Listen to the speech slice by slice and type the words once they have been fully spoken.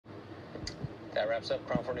That wraps up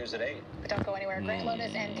KRON 4 News at 8. But don't go anywhere. Grant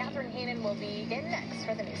Lotus and Catherine Heenan will be in next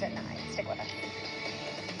for the news at 9. Stick with us.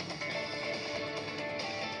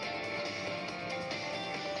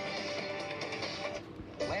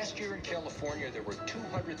 Last year in California, there were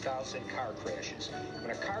 200,000 car crashes. When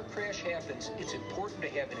a car crash happens, it's important to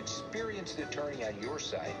have an experienced attorney on your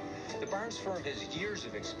side. The Barnes firm has years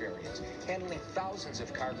of experience handling thousands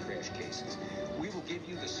of car crash cases. We will give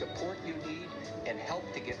you the support you need and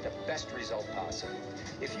help to get the best result possible.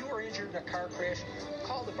 If you are injured in a car crash,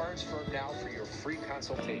 call the Barnes firm now for your free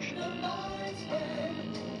consultation. The Barnes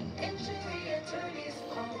firm, injury attorneys,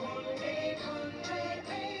 call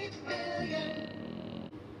 1-800-8-million.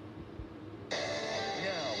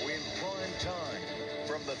 Time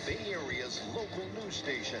from the Bay Area's local news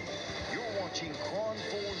station. You're watching KRON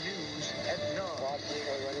 4 News at 9. Walking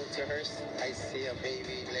or running to her, I see a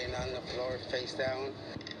baby laying on the floor face down.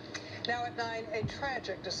 Now at 9, a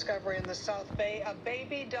tragic discovery in the South Bay. A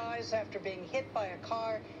baby dies after being hit by a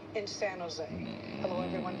car in San Jose. Hello,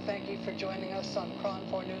 everyone. Thank you for joining us on KRON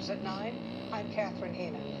 4 News at 9. I'm Catherine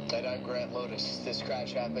Heenan. And I'm Grant Lotus. This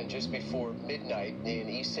crash happened just before midnight in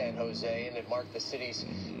East San Jose, and it marked the city's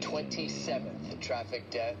 27th traffic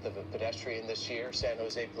death of a pedestrian this year. San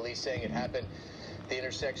Jose police saying it happened at the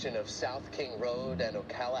intersection of South King Road and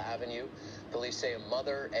Ocala Avenue. Police say a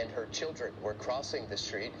mother and her children were crossing the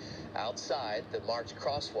street outside the marked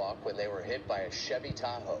crosswalk when they were hit by a Chevy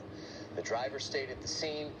Tahoe. The driver stayed at the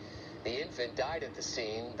scene. The infant died at the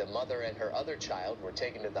scene. The mother and her other child were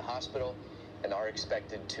taken to the hospital and are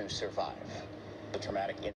expected to survive. The traumatic